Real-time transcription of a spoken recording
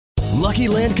Lucky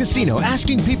Land Casino,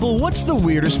 asking people, what's the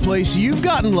weirdest place you've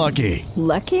gotten lucky?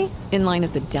 Lucky? In line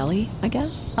at the deli, I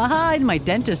guess? Aha, in my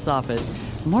dentist's office.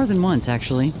 More than once,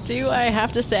 actually. Do I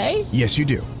have to say? Yes, you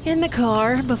do. In the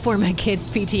car before my kids'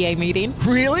 PTA meeting.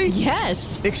 Really?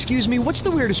 Yes. Excuse me, what's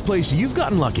the weirdest place you've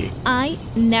gotten lucky? I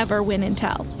never win and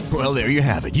tell. Well, there you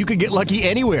have it. You can get lucky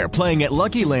anywhere, playing at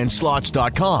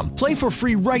LuckyLandSlots.com. Play for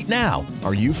free right now.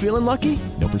 Are you feeling lucky?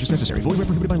 No purchase necessary. Void where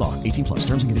prohibited by law. 18 plus.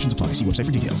 Terms and conditions apply. See website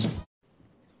for details.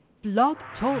 Blog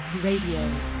Talk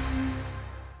Radio.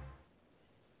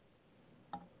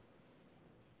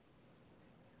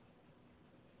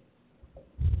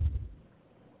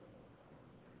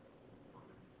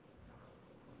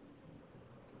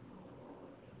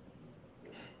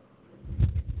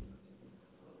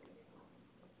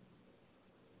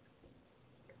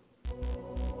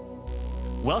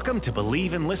 Welcome to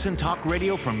Believe and Listen Talk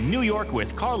Radio from New York with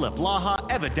Carla Blaha,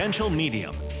 Evidential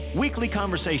Medium. Weekly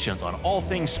conversations on all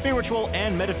things spiritual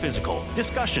and metaphysical,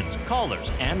 discussions, callers,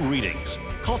 and readings.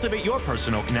 Cultivate your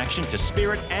personal connection to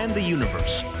spirit and the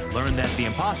universe. Learn that the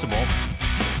impossible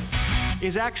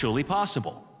is actually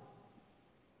possible.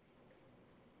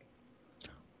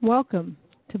 Welcome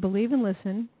to Believe and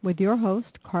Listen with your host,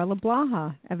 Carla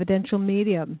Blaha, Evidential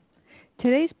Medium.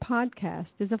 Today's podcast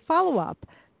is a follow-up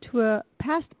to a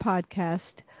past podcast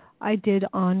I did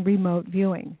on remote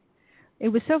viewing. It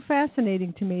was so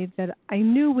fascinating to me that I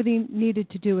knew we needed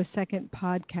to do a second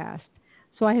podcast.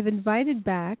 So I have invited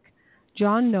back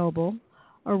John Noble,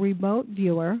 a remote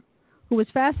viewer who was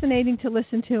fascinating to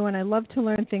listen to and I love to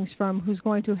learn things from, who's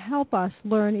going to help us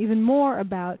learn even more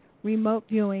about remote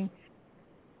viewing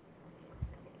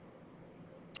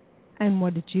and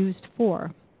what it's used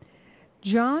for.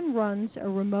 John runs a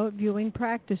remote viewing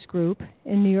practice group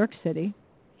in New York City.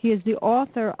 He is the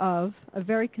author of a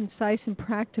very concise and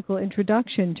practical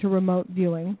introduction to remote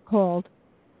viewing called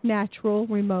Natural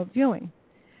Remote Viewing.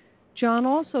 John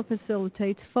also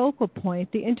facilitates Focal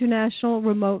Point, the International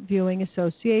Remote Viewing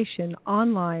Association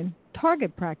online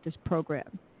target practice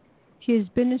program. He has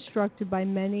been instructed by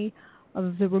many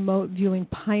of the remote viewing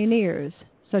pioneers,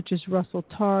 such as Russell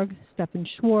Targ, Stephen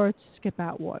Schwartz, Skip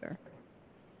Atwater.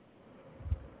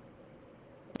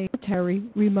 Military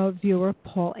remote viewer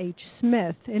Paul H.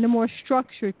 Smith in a more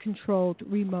structured, controlled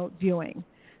remote viewing.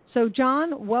 So,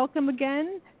 John, welcome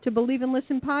again to Believe and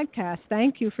Listen podcast.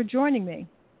 Thank you for joining me.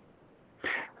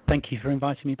 Thank you for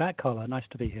inviting me back, Carla. Nice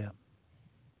to be here.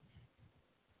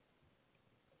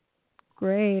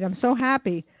 Great. I'm so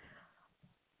happy.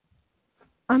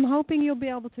 I'm hoping you'll be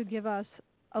able to give us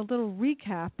a little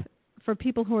recap for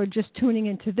people who are just tuning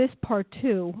into this part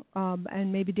two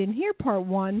and maybe didn't hear part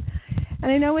one.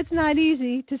 And I know it's not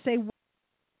easy to say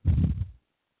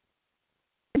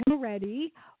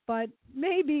already, but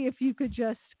maybe if you could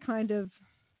just kind of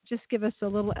just give us a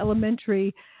little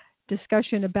elementary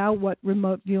discussion about what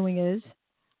remote viewing is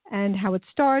and how it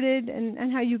started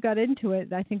and how you got into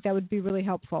it, I think that would be really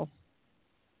helpful.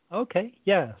 Okay,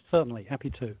 yeah, certainly,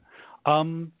 happy to.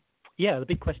 The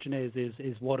big question is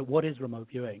what is remote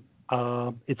viewing?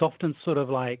 It's often sort of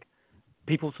like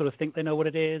people sort of think they know what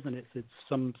it is, and it's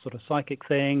some sort of psychic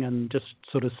thing, and just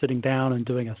sort of sitting down and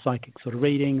doing a psychic sort of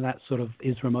reading. That sort of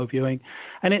is remote viewing,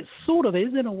 and it sort of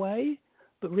is in a way,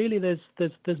 but really there's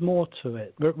more to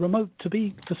it.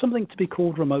 For something to be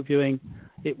called remote viewing,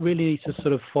 it really needs to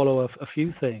sort of follow a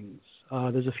few things.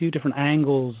 There's a few different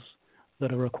angles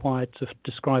that are required to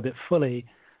describe it fully.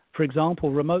 For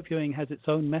example, remote viewing has its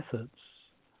own methods,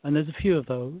 and there's a few of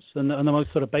those, and the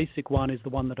most sort of basic one is the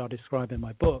one that I describe in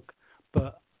my book.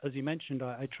 But as you mentioned,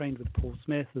 I trained with Paul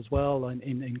Smith as well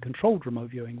in controlled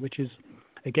remote viewing, which is,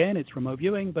 again, it's remote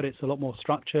viewing, but it's a lot more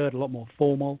structured, a lot more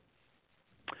formal.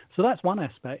 So that's one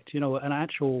aspect, an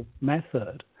actual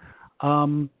method.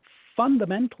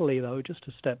 Fundamentally, though, just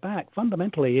to step back,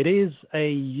 fundamentally, it is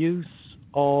a use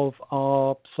of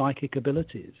our psychic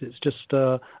abilities. It's just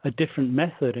a different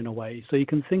method in a way. So you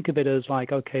can think of it as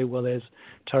like, okay, well, there's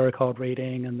tarot card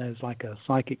reading and there's like a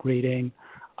psychic reading.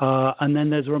 And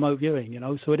then there's remote viewing,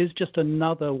 So it is just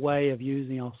another way of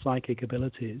using our psychic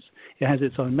abilities. It has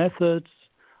its own methods,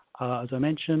 as I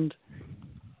mentioned.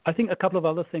 I think a couple of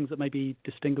other things that maybe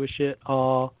distinguish it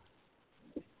are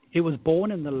it was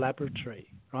born in the laboratory,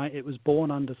 right? It was born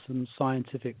under some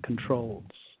scientific controls.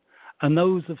 And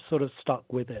those have sort of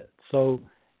stuck with it. So,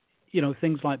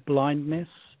 things like blindness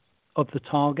of the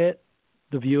target,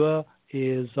 the viewer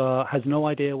has no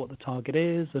idea what the target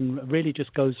is and really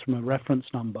just goes from a reference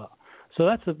number. So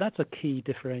that's a key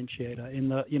differentiator in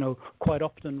that, quite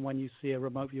often when you see a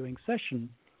remote viewing session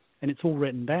and it's all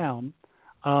written down,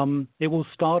 it will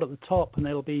start at the top and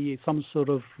there'll be some sort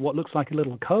of what looks like a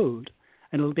little code.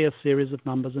 and it'll be a series of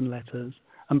numbers and letters.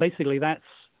 And basically that's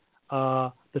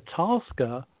the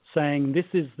tasker saying, this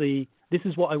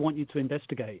is what I want you to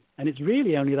investigate. And it's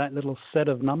really only that little set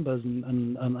of numbers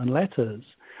and letters.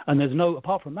 And there's no,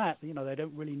 apart from that, they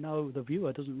don't really know, the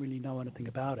viewer doesn't really know anything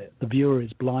about it. The viewer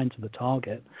is blind to the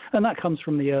target. And that comes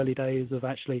from the early days of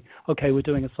actually, okay, we're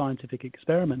doing a scientific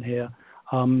experiment here.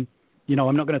 I'm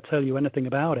not going to tell you anything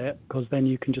about it because then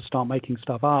you can just start making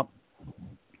stuff up.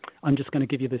 I'm just going to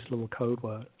give you this little code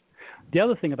word. The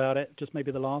other thing about it, just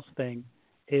maybe the last thing,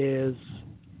 is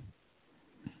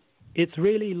it's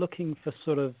really looking for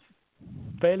sort of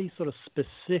fairly sort of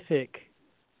specific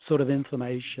sort of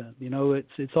information.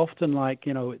 It's often like,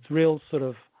 it's real sort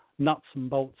of nuts and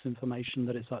bolts information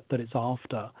that it's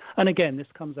after. And again, this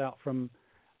comes out from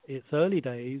its early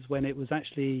days when it was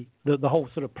actually the whole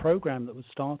sort of program that was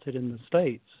started in the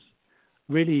States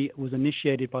really was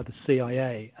initiated by the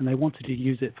CIA, and they wanted to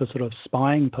use it for sort of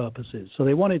spying purposes. So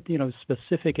they wanted,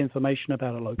 specific information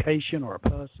about a location or a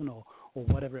person or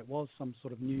whatever it was, some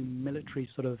sort of new military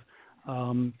sort of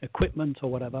equipment or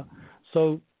whatever.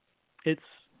 So it's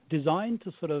designed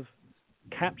to sort of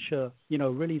capture,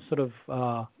 really sort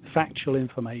of factual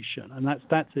information, and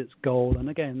that's its goal. And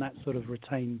again, that's sort of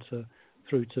retained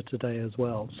through to today as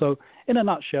well. So in a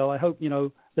nutshell, I hope,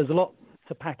 there's a lot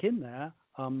to pack in there,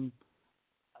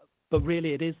 but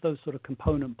really it is those sort of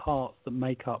component parts that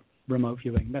make up remote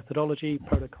viewing: methodology,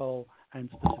 protocol, and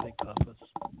specific purpose.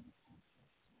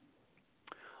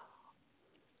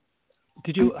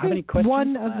 Did you have any questions?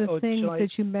 One of the things that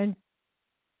you mentioned.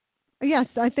 Yes,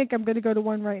 I think I'm going to go to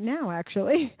one right now,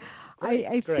 actually. Great,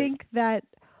 I think that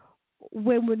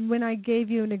when I gave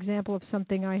you an example of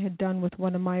something I had done with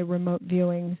one of my remote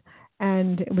viewings,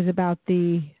 and it was about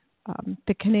the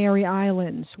Canary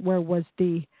Islands, where was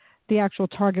the actual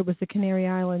target was the Canary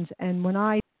Islands, and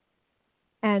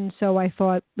so I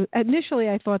thought, initially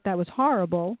I thought that was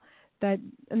horrible,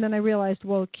 and then I realized,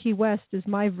 well, Key West is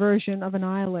my version of an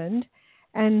island,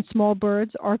 and small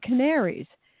birds are canaries.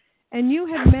 And you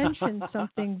had mentioned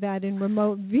something that in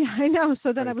remote view, I know,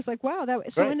 so then I was like, wow,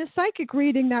 so in a psychic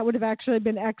reading, that would have actually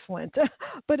been excellent.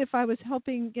 But if I was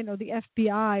helping, the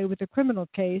FBI with a criminal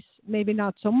case, maybe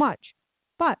not so much.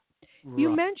 But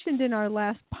you mentioned in our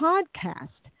last podcast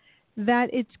that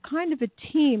it's kind of a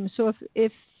team. So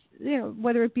if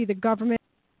whether it be the government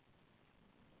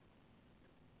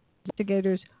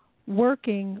investigators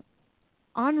working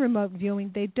on remote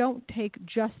viewing, they don't take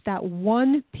just that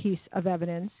one piece of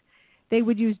evidence. They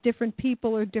would use different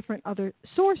people or different other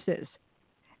sources,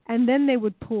 and then they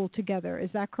would pool together. Is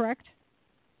that correct?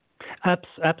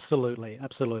 Absolutely.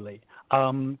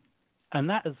 And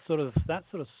that is sort of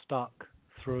stuck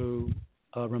through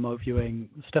remote viewing.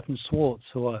 Stefan Schwartz,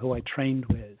 who I trained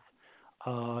with,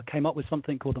 came up with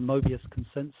something called the Mobius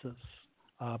consensus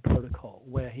protocol,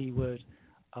 where he would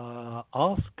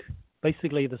ask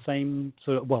basically the same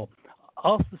sort of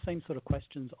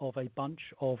questions of a bunch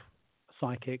of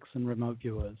psychics and remote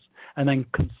viewers, and then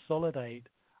consolidate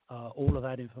all of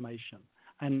that information.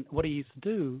 And what he used to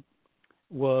do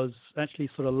was actually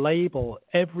sort of label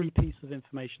every piece of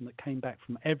information that came back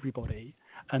from everybody,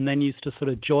 and then used to sort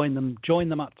of join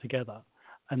them up together.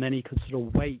 And then he could sort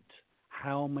of weight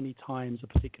how many times a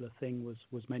particular thing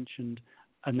was mentioned,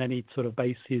 and then he'd sort of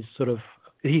base his sort of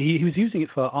he was using it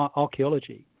for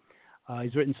archaeology.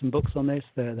 He's written some books on this.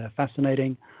 They're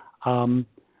fascinating.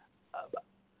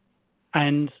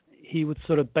 And he would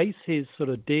sort of base his sort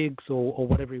of digs or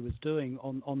whatever he was doing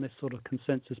on this sort of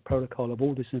consensus protocol of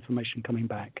all this information coming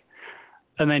back.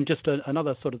 And then just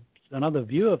another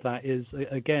view of that is,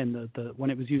 again, when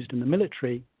it was used in the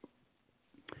military,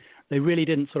 they really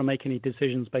didn't sort of make any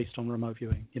decisions based on remote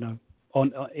viewing,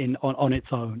 on its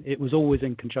own. It was always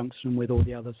in conjunction with all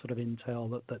the other sort of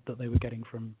intel that they were getting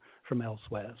from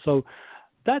elsewhere. So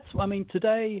that's,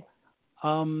 today,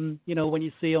 when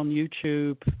you see on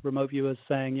YouTube remote viewers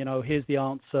saying, here's the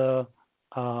answer,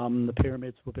 the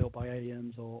pyramids were built by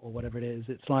aliens or whatever it is,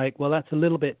 it's like, well, that's a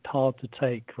little bit hard to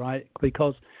take, right?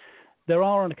 Because there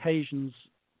are on occasions,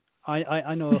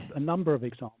 I know a number of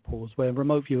examples where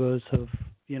remote viewers have,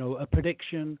 a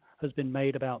prediction has been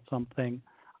made about something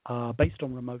based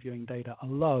on remote viewing data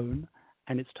alone,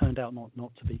 and it's turned out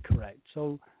not to be correct.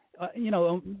 So,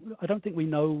 I don't think we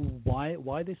know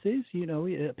why this is.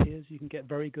 It appears you can get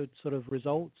very good sort of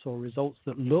results, or results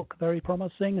that look very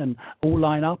promising and all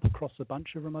line up across a bunch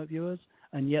of remote viewers,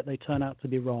 and yet they turn out to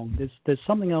be wrong. There's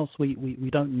something else we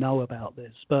don't know about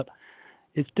this, but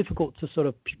it's difficult to sort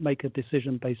of make a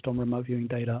decision based on remote viewing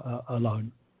data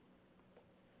alone.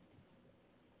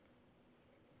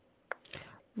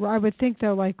 I would think,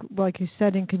 though, like you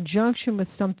said, in conjunction with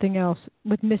something else,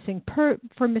 with missing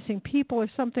people or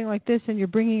something like this, and you're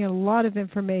bringing in a lot of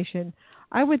information,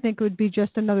 I would think it would be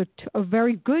just a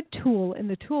very good tool in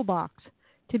the toolbox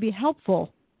to be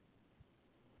helpful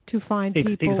to find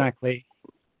people. Exactly.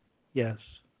 Yes.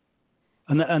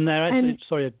 And there actually,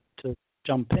 sorry to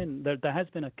jump in, there has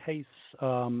been a case,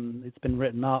 it's been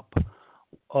written up,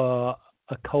 a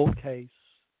cold case,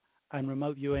 and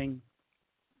remote viewing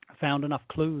found enough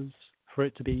clues for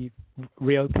it to be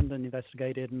reopened and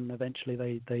investigated, and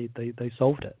eventually they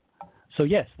solved it. So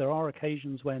yes, there are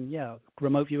occasions when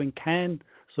remote viewing can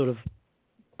sort of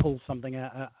pull something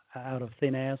out of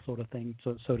thin air, sort of thing,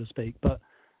 so to speak. But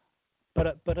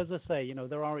as I say,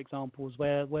 there are examples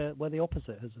where the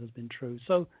opposite has been true.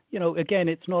 So again,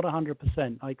 it's not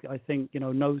 100%. I think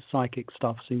no psychic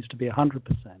stuff seems to be 100%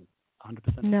 of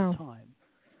the time.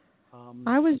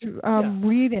 I was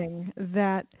reading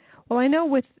that. Well, I know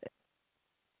with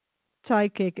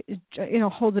psychic,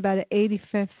 holds about an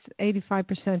 85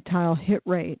 percentile hit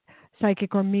rate,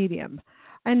 psychic or medium.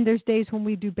 And there's days when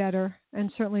we do better,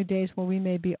 and certainly days when we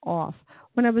may be off.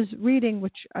 When I was reading,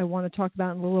 which I want to talk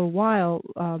about in a little while,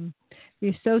 the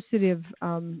associative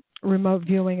remote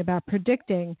viewing about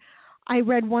predicting, I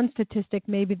read one statistic,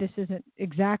 maybe this isn't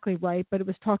exactly right, but it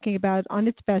was talking about on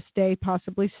its best day,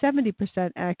 possibly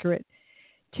 70% accurate.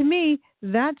 To me,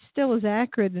 that still is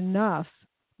accurate enough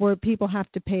where people have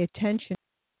to pay attention to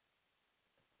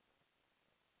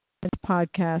this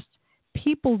podcast.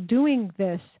 People doing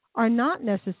this are not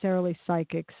necessarily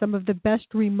psychics. Some of the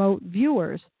best remote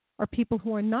viewers are people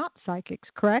who are not psychics,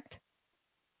 correct?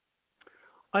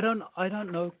 I don't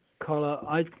know,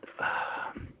 Carla.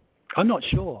 I'm not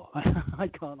sure. I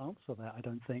can't answer that, I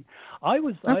don't think. I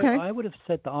would have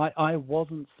said that I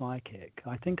wasn't psychic.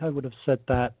 I think I would have said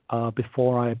that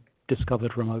before I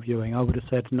discovered remote viewing. I would have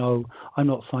said, no, I'm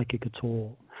not psychic at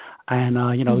all. And,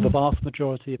 the vast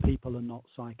majority of people are not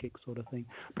psychic, sort of thing.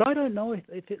 But I don't know if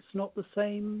it's not the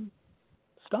same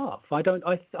stuff. I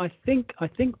think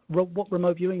what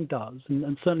remote viewing does,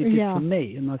 and certainly did for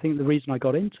me, and I think the reason I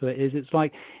got into it is it's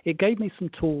like it gave me some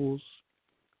tools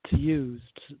to use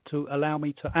to allow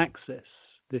me to access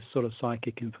this sort of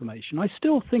psychic information. I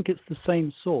still think it's the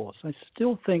same source. I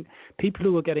still think people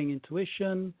who are getting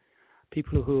intuition,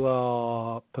 people who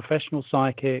are professional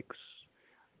psychics,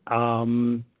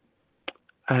 and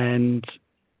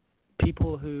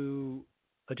people who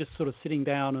are just sort of sitting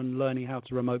down and learning how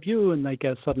to remote view, and they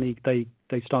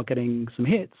start getting some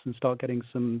hits and start getting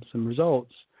some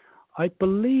results. I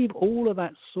believe all of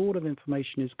that sort of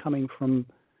information is coming from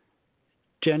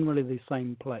generally the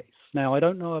same place. Now, I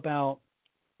don't know about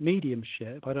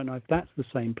mediumship. I don't know if that's the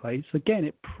same place. Again,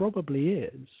 it probably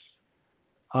is,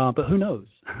 but who knows?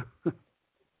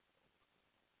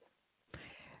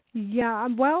 Yeah,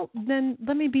 well, then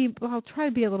I'll try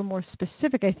to be a little more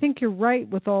specific. I think you're right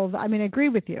with I agree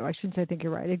with you. I shouldn't say I think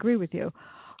you're right. I agree with you.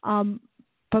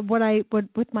 But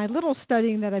with my little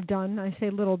studying that I've done, I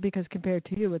say little because compared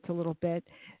to you, it's a little bit,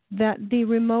 that the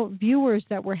remote viewers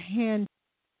that were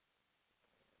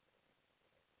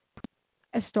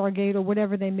a Stargate or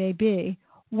whatever they may be,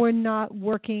 were not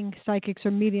working psychics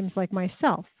or mediums like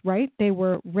myself, right? They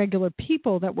were regular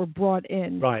people that were brought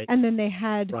in. Right. And then they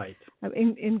had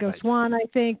Ingo Swann, I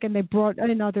think, and they brought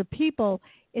in other people.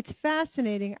 It's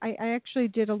fascinating. I actually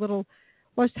did I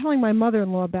was telling my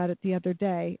mother-in-law about it the other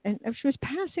day, and she was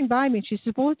passing by me, and she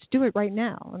said, well, let's do it right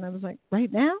now. And I was like,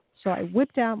 right now? So I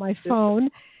whipped out my phone,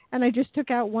 and I just took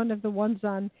out one of the ones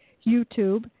on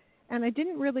YouTube, and I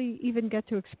didn't really even get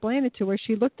to explain it to her.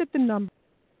 She looked at the number.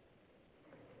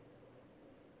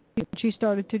 She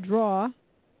started to draw,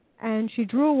 and she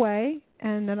drew away,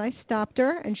 and then I stopped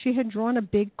her, and she had drawn a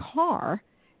big car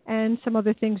and some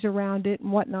other things around it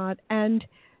and whatnot. And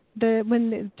when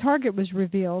the target was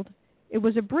revealed, it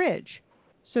was a bridge.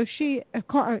 So a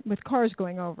car with cars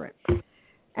going over it.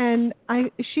 And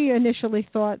she initially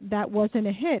thought that wasn't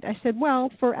a hit. I said, well,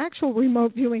 for actual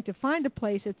remote viewing to find a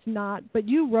place, it's not. But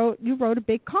you wrote a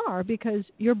big car because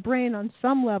your brain, on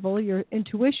some level, your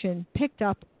intuition picked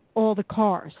up all the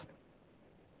cars.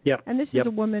 Yeah. And this is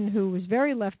a woman who is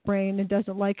very left-brained and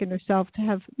doesn't liken herself to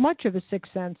have much of a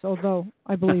sixth sense, although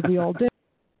I believe we all do.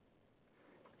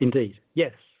 Indeed.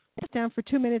 Yes. Down for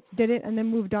 2 minutes, did it, and then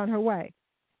moved on her way.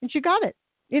 And she got it,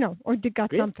 or got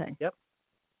something. Yep.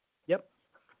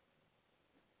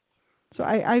 So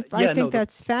I think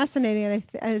that's fascinating. And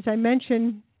as I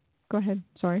mentioned, go ahead.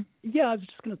 Sorry. Yeah, I was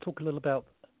just going to talk a little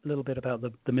bit about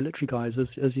the military guys,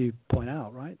 as you point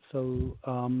out, right? So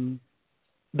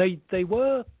they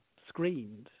were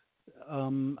screened,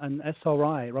 and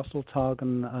SRI, Russell Targ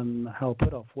and Hal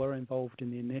Puthoff, were involved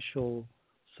in the initial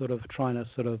sort of trying to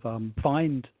sort of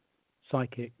find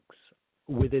psychics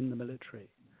within the military.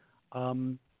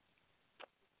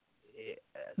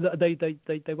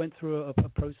 They went through a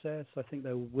process. I think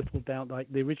they were whittled down.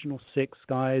 Like the original 6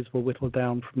 guys were whittled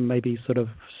down from maybe sort of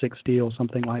 60 or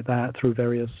something like that through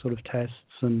various sort of tests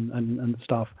and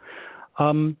stuff.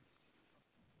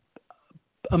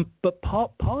 But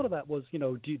part of that was,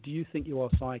 do you think you are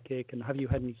psychic, and have you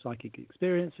had any psychic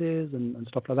experiences and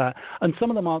stuff like that? And some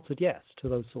of them answered yes to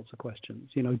those sorts of questions.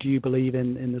 Do you believe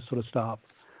in this sort of stuff?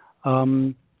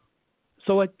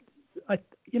 So I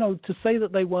to say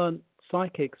that they weren't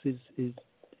psychics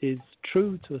is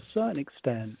true to a certain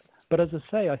extent. But as I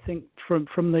say, I think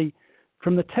from the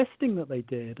testing that they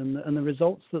did and the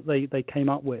results that they came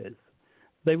up with,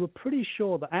 they were pretty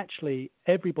sure that actually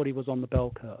everybody was on the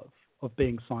bell curve of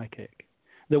being psychic.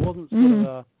 There wasn't sort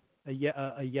of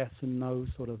a yes and no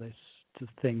sort of this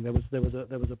thing. There was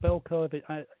a bell curve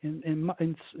in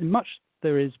much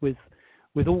there is with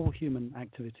all human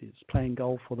activities, playing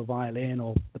golf or the violin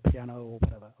or the piano or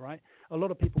whatever, right? A lot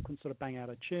of people can sort of bang out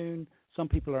a tune. Some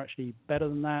people are actually better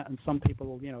than that, and some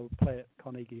people, play at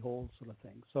Carnegie Hall sort of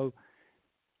thing. So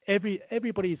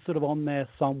everybody's sort of on there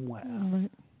somewhere. Right.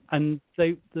 And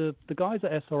the guys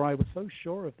at SRI were so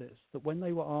sure of this that when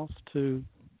they were asked to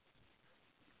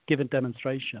give a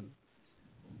demonstration,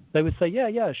 they would say,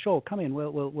 yeah, sure, come in,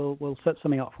 we'll set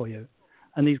something up for you.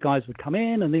 And these guys would come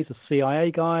in, and these are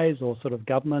CIA guys or sort of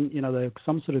government, they're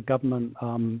some sort of government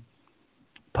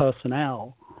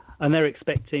personnel, and they're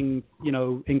expecting,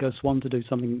 Ingo Swann to do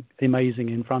something amazing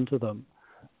in front of them.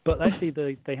 But actually,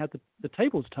 they had the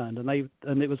tables turned, and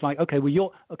it was like, okay,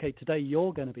 today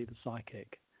you're going to be the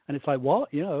psychic, and it's like, what?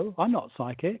 I'm not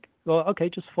psychic. Well, okay,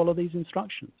 just follow these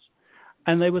instructions,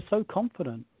 and they were so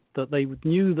confident that they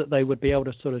knew that they would be able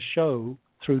to sort of show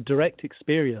through direct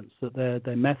experience that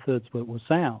their methods were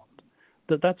sound,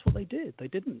 that's what they did. They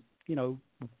didn't,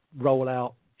 roll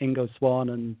out Ingo Swann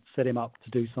and set him up to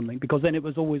do something, because then it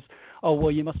was always, oh, well,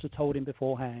 you must have told him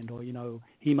beforehand, or,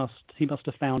 he must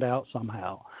have found out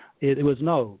somehow. It was,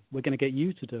 no, we're going to get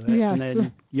you to do it, and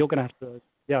then you're going to have to,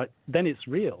 then it's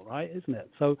real, right, isn't it?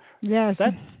 So yes.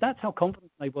 That's how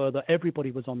confident they were that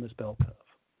everybody was on this bell curve.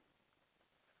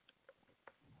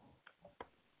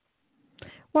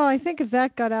 Well, I think if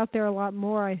that got out there a lot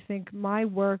more, I think my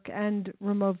work and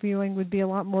remote viewing would be a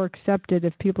lot more accepted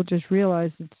if people just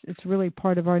realize it's really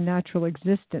part of our natural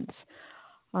existence.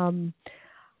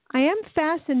 I am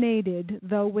fascinated,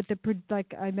 though, with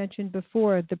like I mentioned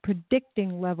before, the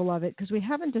predicting level of it, because we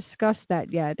haven't discussed that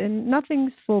yet, and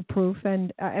nothing's foolproof.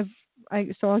 And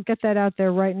so I'll get that out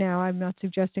there right now. I'm not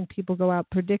suggesting people go out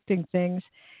predicting things,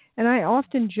 and I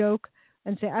often joke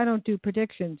and say I don't do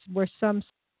predictions, where some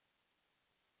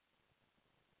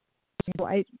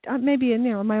maybe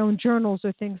in my own journals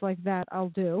or things like that I'll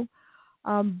do,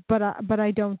 but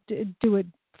I don't do it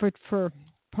for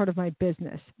part of my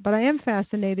business. But I am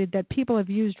fascinated that people have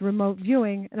used remote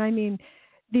viewing, and I mean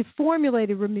the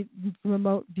formulated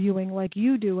remote viewing like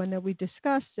you do, and that we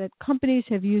discussed that companies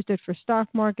have used it for stock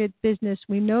market business.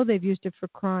 We know they've used it for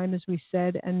crime, as we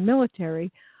said, and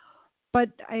military. But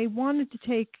I wanted to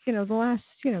take the last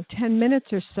 10 minutes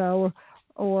or so,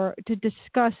 or to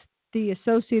discuss the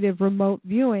associative remote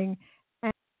viewing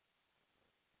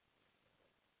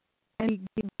and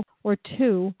or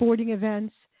two sporting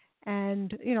events, and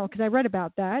because I read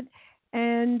about that,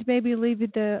 and maybe leave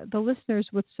the listeners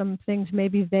with some things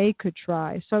maybe they could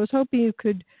try. So I was hoping you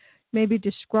could maybe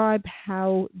describe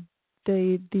how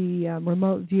the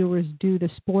remote viewers do the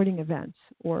sporting events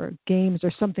or games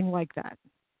or something like that.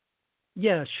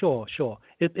 Yeah, sure.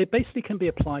 It basically can be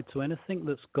applied to anything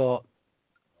that's got,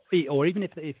 or even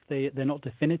if they're not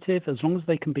definitive, as long as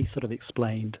they can be sort of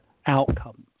explained,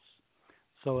 outcomes.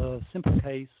 So a simple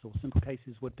case or simple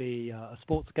cases would be a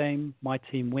sports game. My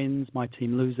team wins, my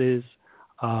team loses.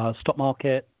 Stock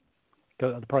market,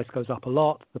 the price goes up a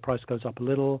lot, the price goes up a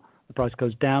little, the price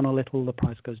goes down a little, the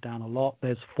price goes down a lot.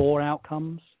 There's 4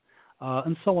 outcomes,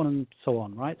 and so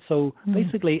on, right? So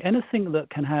basically anything that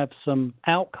can have some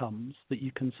outcomes that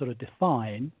you can sort of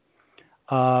define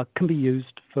can be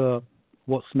used for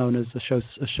what's known as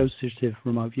associative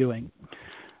remote viewing.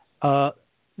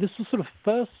 This was sort of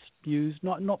first used,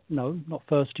 not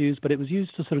first used, but it was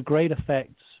used to sort of great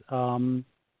effect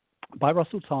by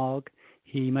Russell Targ.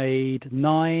 He made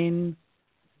 9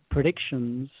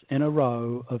 predictions in a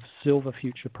row of silver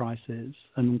future prices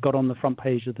and got on the front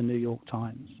page of the New York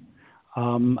Times,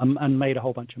 and made a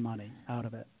whole bunch of money out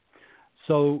of it.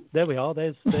 So there we are.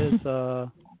 There's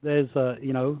the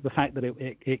fact that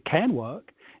it can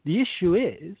work. The issue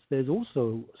is there's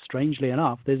also, strangely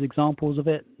enough, there's examples of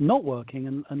it not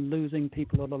working and losing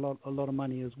people a lot of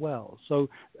money as well. So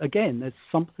again, there's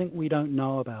something we don't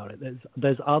know about it.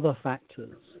 There's other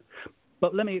factors.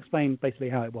 But let me explain basically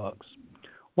how it works.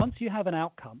 Once you have an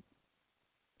outcome,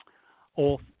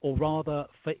 or rather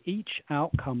for each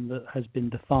outcome that has been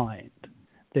defined,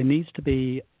 there needs to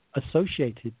be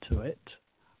associated to it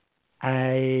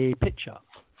a picture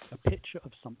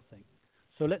of something.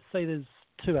 So let's say there's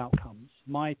two outcomes.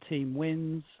 My team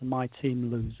wins, my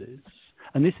team loses.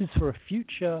 And this is for a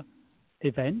future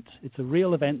event. It's a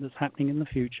real event that's happening in the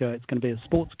future. It's going to be a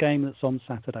sports game that's on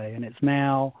Saturday, and it's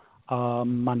now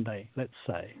Monday, let's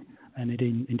say. And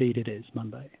indeed it is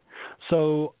Monday.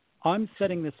 So I'm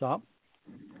setting this up,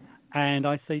 and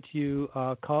I say to you,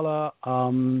 Carla,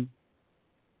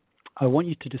 I want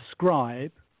you to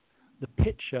describe the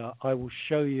picture I will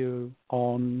show you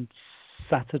on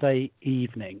Saturday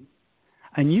evening.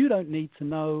 And you don't need to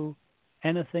know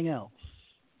anything else.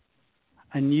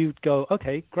 And you'd go,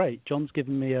 okay, great. John's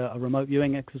given me a remote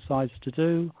viewing exercise to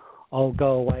do. I'll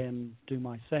go away and do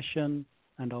my session,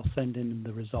 and I'll send in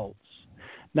the results.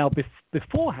 Now,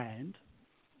 beforehand,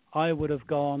 I would have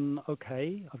gone,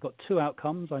 okay, I've got two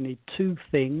outcomes. I need two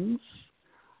things.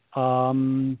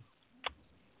 One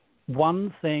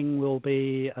thing will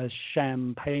be a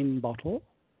champagne bottle,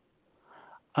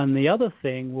 and the other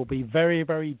thing will be very,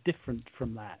 very different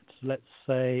from that. Let's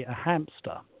say a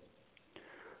hamster.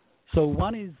 So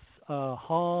one is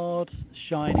hard,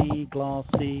 shiny,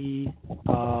 glassy,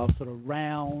 sort of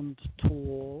round,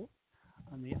 tall,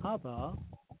 and the other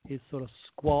is sort of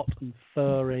squat and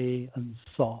furry and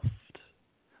soft.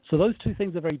 So those two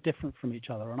things are very different from each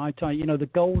other. And I tell you, the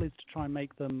goal is to try and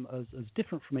make them as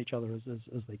different from each other as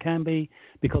they can be,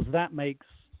 because that makes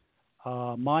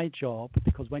my job,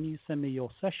 because when you send me your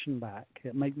session back,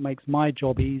 it makes my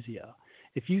job easier.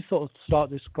 If you sort of start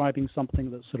describing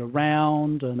something that's sort of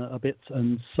round and a bit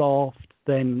and soft,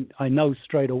 then I know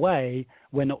straight away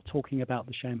we're not talking about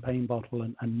the champagne bottle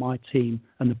and my team,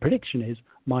 and the prediction is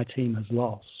my team has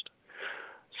lost.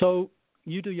 So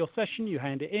you do your session, you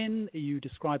hand it in, you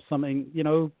describe something,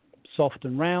 soft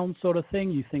and round sort of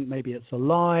thing. You think maybe it's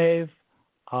alive.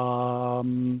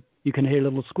 You can hear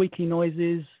little squeaky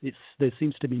noises. There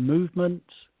seems to be movement.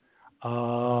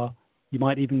 You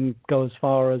might even go as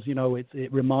far as,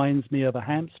 it reminds me of a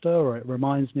hamster, or it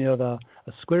reminds me of a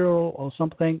squirrel or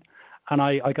something. And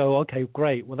I go, okay,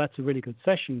 great. Well, that's a really good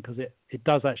session, because it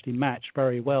does actually match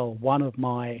very well one of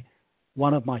my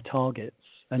targets.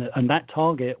 And that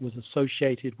target was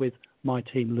associated with my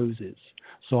team loses.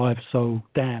 So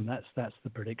that's the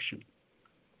prediction.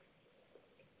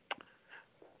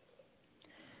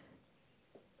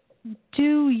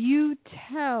 Do you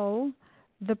tell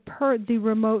the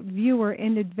remote viewer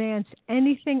in advance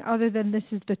anything other than this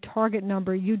is the target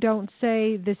number? You don't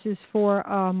say this is for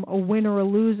a win or a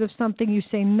lose of something. You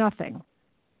say nothing.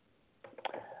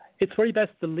 It's very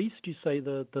best. The least you say,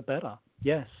 the better.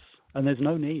 Yes, and there's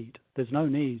no need. There's no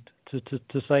need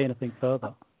to say anything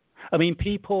further. I mean,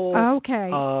 people. Okay.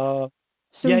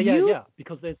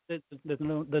 Because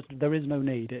there is no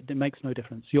need. It makes no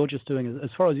difference. You're just doing, as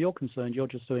far as you're concerned, you're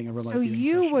just doing a remote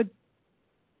viewing session.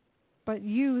 But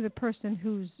you, the person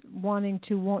who's wanting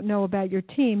to know about your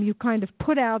team, you kind of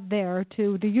put out there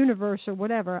to the universe or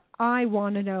whatever, I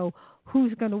want to know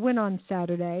who's going to win on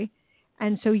Saturday.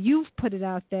 And so you've put it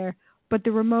out there, but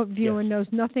the remote viewer knows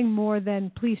nothing more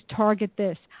than please target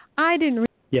this. I didn't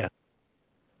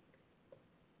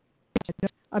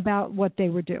about what they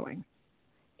were doing.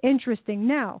 Interesting.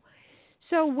 Now,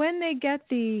 so when they get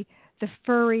the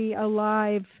furry,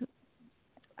 alive,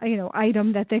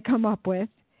 item that they come up with,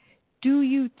 do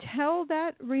you tell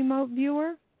that remote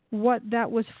viewer what that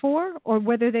was for, or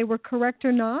whether they were correct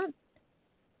or not?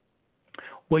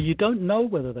 Well, you don't know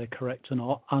whether they're correct or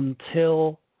not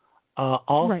until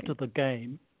after the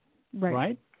game,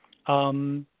 right?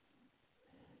 And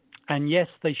yes,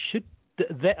 they should.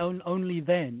 Only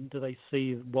then do they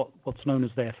see what's known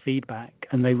as their feedback,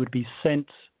 and they would be sent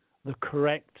the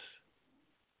correct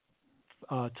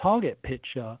target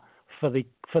picture for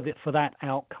that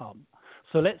outcome.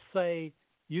 So let's say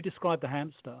you describe the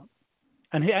hamster,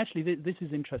 and this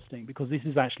is interesting, because this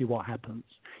is actually what happens.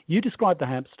 You describe the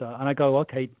hamster, and I go,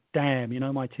 okay, damn,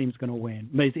 my team's going to win,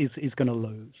 is going to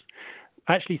lose.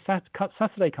 Actually,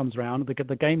 Saturday comes around,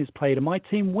 the game is played, and my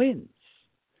team wins.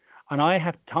 And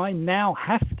I now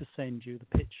have to send you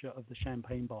the picture of the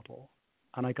champagne bottle.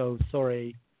 And I go,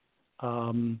 sorry,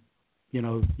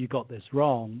 you got this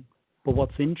wrong. But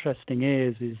what's interesting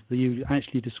is that you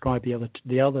actually describe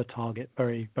the other target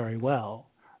very, very well.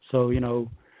 So,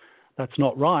 that's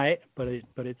not right, but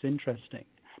it's interesting.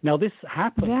 Now this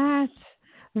happens.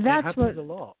 That's it happens what a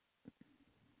lot.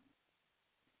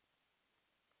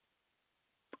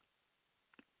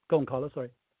 Go on, Carla. Sorry.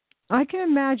 I can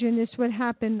imagine this would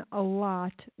happen a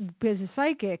lot. As a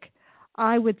psychic,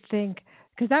 I would think,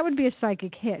 because that would be a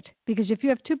psychic hit. Because if you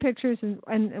have two pictures, and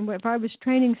if I was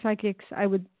training psychics, I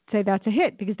would say that's a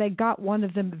hit because they got one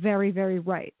of them very, very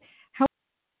right. How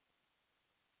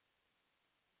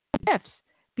ifs?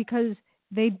 Because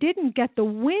they didn't get the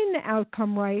win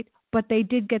outcome right, but they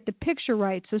did get the picture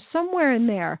right. So somewhere in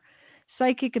there,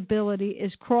 psychic ability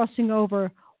is crossing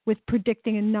over with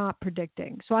predicting and not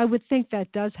predicting. So I would think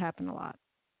that does happen a lot.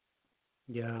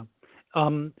 Yeah.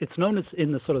 It's known as,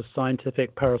 in the sort of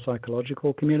scientific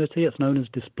parapsychological community, it's known as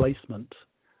displacement.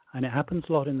 And it happens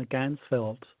a lot in the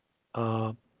Ganzfeld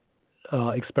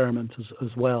experiment as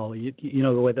well. You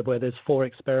know, where there's 4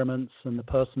 experiments and the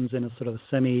person's in a sort of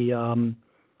semi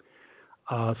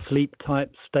sleep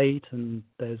type state, and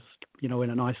there's, you know,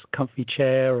 in a nice comfy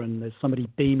chair, and there's somebody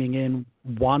beaming in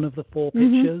one of the 4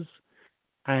 pictures,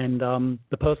 and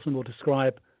the person will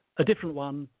describe a different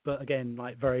one, but again,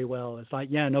 like very well. It's like,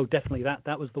 yeah, no, definitely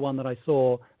that was the one that I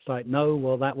saw. It's like, no,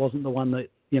 well, that wasn't the one that,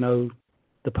 you know,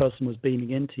 the person was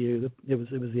beaming into you. It was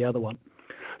the other one.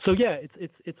 So yeah,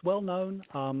 it's well known.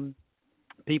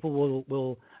 People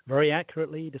will very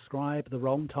accurately describe the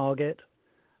wrong target.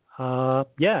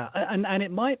 Yeah, and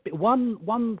it might be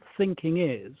one thinking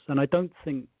is, and I don't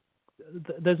think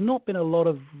there's not been a lot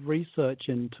of research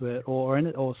into it, or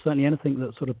certainly anything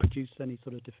that sort of produced any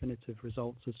sort of definitive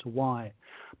results as to why.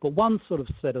 But one sort of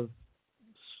set of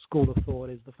school of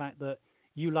thought is the fact that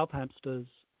you love hamsters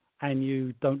and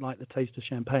you don't like the taste of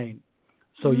champagne,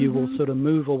 so you will sort of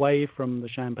move away from the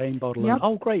champagne bottle. And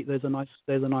oh, great, there's a nice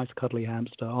cuddly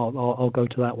hamster. I'll go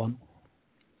to that one.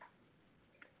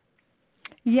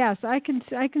 Yes, I can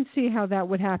see how that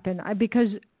would happen. Because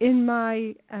in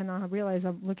my, and I realize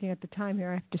I'm looking at the time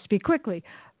here, I have to speak quickly,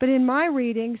 but in my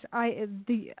readings, I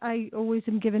always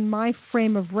am given my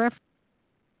frame of reference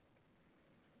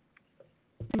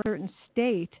in a certain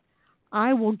state.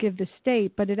 I will give the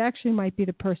state, but it actually might be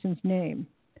the person's name.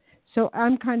 So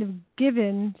I'm kind of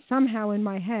given somehow in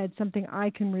my head something I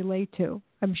can relate to.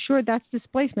 I'm sure that's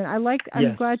displacement. I'm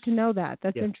glad to know that.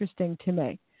 That's interesting to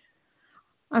me.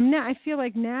 I feel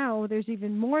like now there's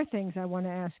even more things I want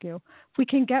to ask you. If we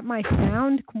can get my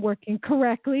sound working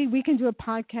correctly, we can do a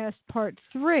podcast part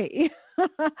 3.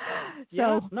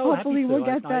 Hopefully we'll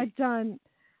get that done.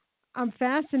 I'm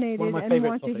fascinated and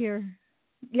want to hear.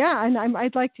 Yeah, and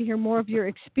I'd like to hear more of your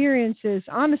experiences,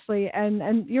 honestly,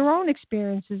 and your own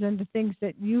experiences and the things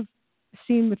that you've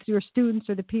seen with your students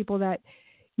or the people that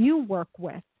you work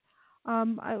with.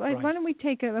 Why don't we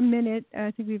take a minute?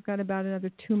 I think we've got about another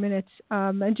 2 minutes,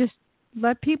 and just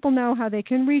let people know how they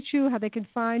can reach you, how they can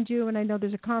find you. And I know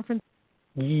there's a conference.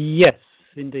 Yes,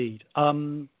 indeed.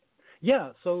 So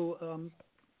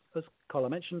as Carla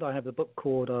mentioned, I have a book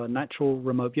called Natural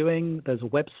Remote Viewing. There's a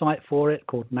website for it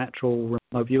called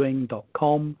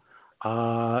naturalremoteviewing.com.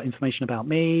 Information about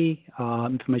me,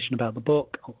 information about the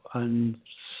book, and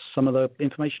some of the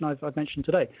information I've mentioned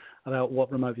today about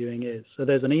what remote viewing is. So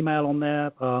there's an email on there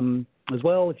as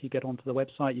well. If you get onto the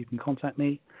website, you can contact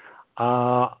me.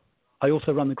 I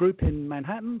also run the group in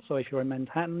Manhattan. So if you're in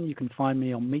Manhattan, you can find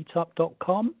me on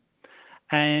meetup.com.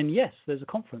 And yes, there's a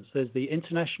conference. There's the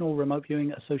International Remote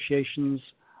Viewing Association's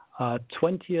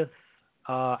 20th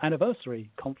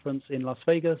anniversary conference in Las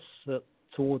Vegas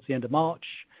towards the end of March,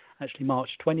 actually March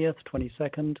 20th,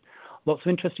 22nd. Lots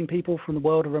of interesting people from the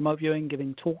world of remote viewing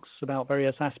giving talks about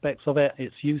various aspects of it,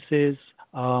 its uses.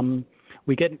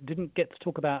 We didn't get to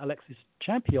talk about Alexis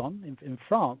Champion in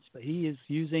France, but he is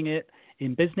using it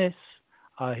in business.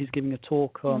 He's giving a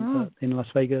talk in Las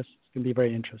Vegas. It's going to be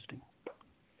very interesting.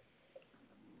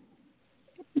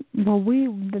 Well, we're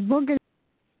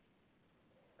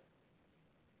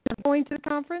going to the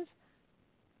conference?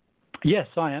 Yes,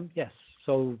 I am. Yes.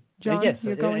 So, John, yes,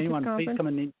 you're going anyone, to the please conference? come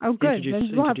and Oh, good.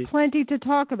 Then we'll have plenty to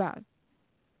talk about.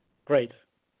 Great.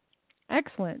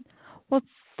 Excellent. Well,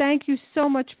 thank you so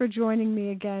much for joining me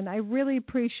again. I really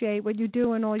appreciate what you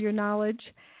do and all your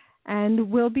knowledge, and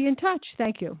we'll be in touch.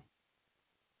 Thank you.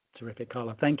 Terrific,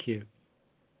 Carla. Thank you.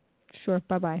 Sure.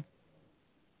 Bye-bye.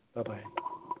 Bye-bye.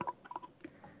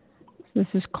 This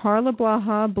is Carla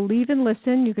Blaha, Believe and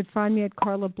Listen. You can find me at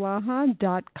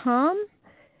carlablaha.com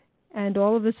and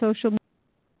all of the social media.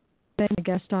 A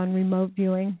guest on remote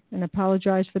viewing, and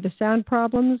apologize for the sound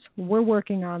problems. We're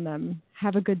working on them.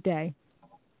 Have a good day.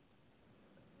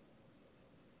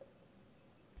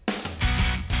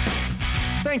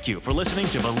 Thank you for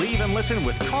listening to Believe and Listen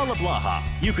with Carla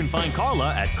Blaha. You can find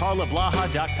Carla at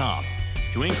carlablaha.com.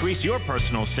 To increase your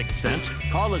personal sixth sense,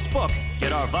 Carla's book,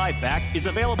 Get Our Vibe Back, is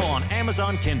available on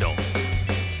Amazon Kindle.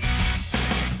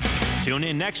 Tune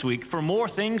in next week for more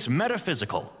things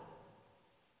metaphysical.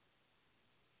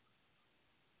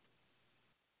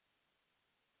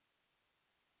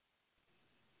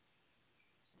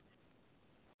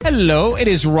 Hello, it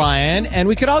is Ryan, and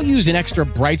we could all use an extra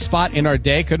bright spot in our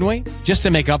day, couldn't we? Just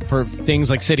to make up for things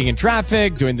like sitting in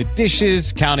traffic, doing the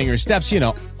dishes, counting your steps,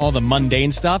 all the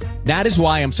mundane stuff. That is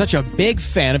why I'm such a big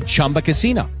fan of Chumba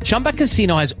Casino. Chumba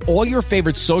Casino has all your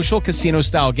favorite social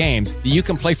casino-style games that you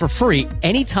can play for free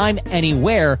anytime,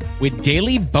 anywhere with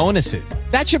daily bonuses.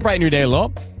 That should brighten your day a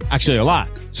little. Actually, a lot.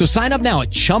 So sign up now at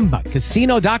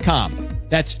ChumbaCasino.com.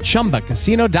 That's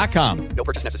ChumbaCasino.com. No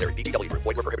purchase necessary. VGW Group.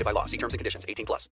 Void where prohibited by law. See terms and conditions. 18+.